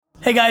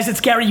Hey guys,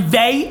 it's Gary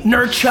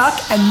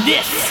Vaynerchuk, and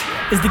this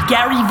is the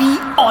Gary V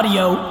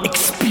Audio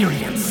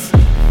Experience.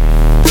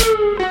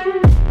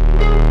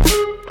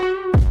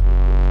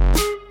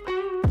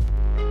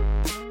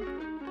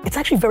 It's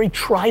actually very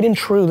tried and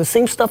true. The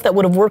same stuff that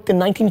would have worked in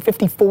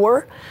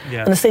 1954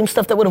 and the same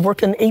stuff that would have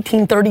worked in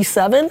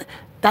 1837,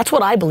 that's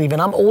what I believe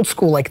in. I'm old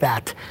school like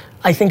that.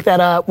 I think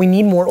that we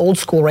need more old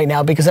school right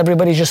now because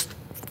everybody's just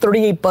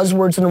 38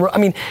 buzzwords in a row. I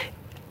mean,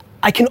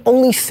 I can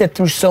only sit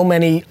through so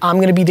many, I'm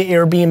gonna be the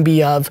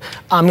Airbnb of,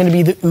 I'm gonna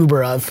be the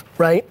Uber of,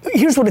 right?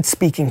 Here's what it's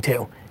speaking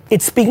to.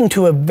 It's speaking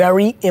to a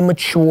very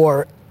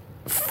immature,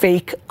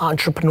 fake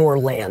entrepreneur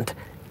land.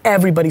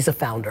 Everybody's a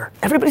founder.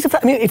 I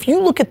mean, if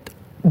you look at,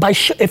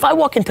 if I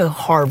walk into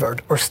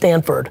Harvard or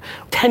Stanford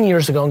 10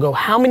 years ago and go,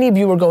 how many of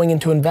you are going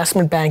into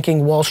investment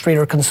banking, Wall Street,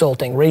 or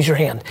consulting? Raise your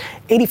hand.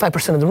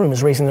 85% of the room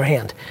is raising their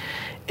hand.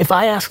 If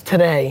I ask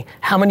today,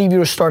 how many of you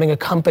are starting a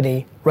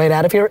company right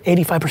out of here?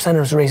 85%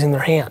 is raising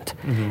their hand.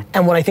 Mm-hmm.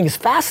 And what I think is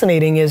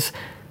fascinating is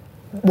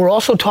we're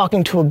also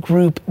talking to a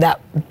group that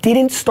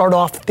didn't start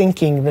off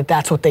thinking that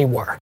that's what they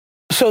were.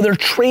 So they're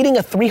trading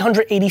a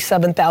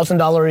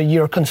 $387,000 a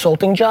year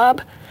consulting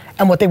job,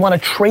 and what they want to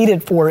trade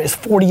it for is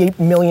 $48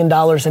 million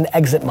in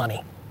exit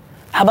money.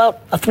 How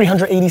about a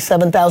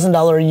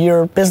 $387,000 a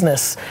year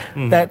business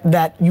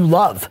that you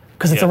love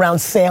because it's around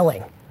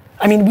sailing?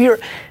 I mean,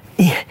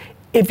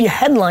 if you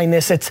headline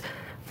this, it's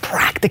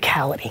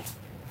practicality.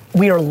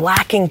 We are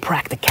lacking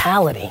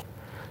practicality.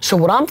 So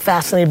what I'm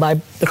fascinated by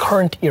the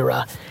current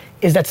era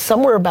is that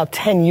somewhere about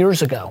 10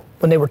 years ago,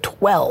 when they were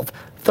 12,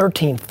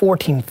 13,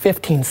 14,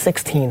 15,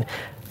 16,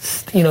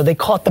 they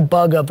caught the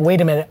bug of,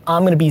 wait a minute,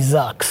 I'm gonna be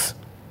Zucks.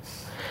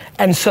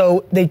 And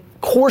so they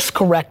course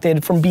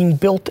corrected from being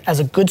built as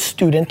a good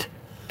student,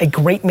 a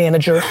great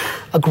manager,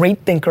 a great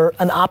thinker,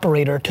 an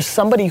operator, to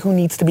somebody who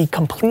needs to be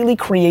completely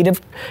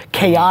creative,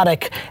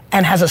 chaotic,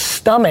 and has a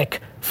stomach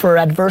for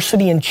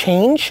adversity and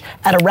change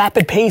at a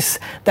rapid pace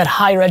that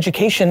higher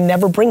education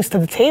never brings to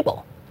the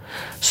table.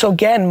 So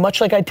again,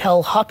 much like I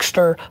tell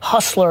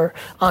hustler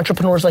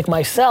entrepreneurs like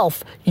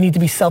myself, you need to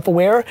be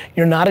self-aware.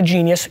 You're not a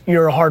genius,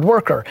 you're a hard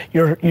worker.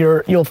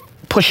 You'll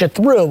push it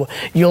through,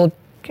 you'll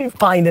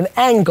find an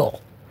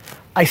angle.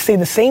 I say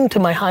the same to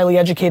my highly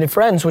educated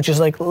friends, which is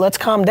like, let's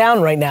calm down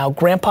right now.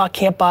 Grandpa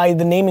can't buy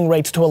the naming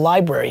rights to a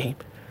library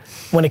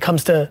when it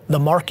comes to the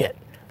market.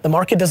 The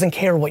market doesn't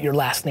care what your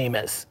last name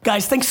is.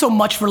 Guys, thanks so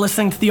much for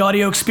listening to the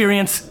audio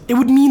experience. It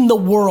would mean the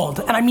world,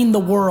 and I mean the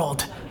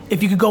world,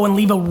 if you could go and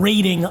leave a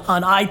rating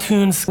on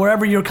iTunes,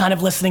 wherever you're kind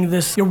of listening to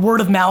this. Your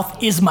word of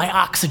mouth is my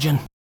oxygen.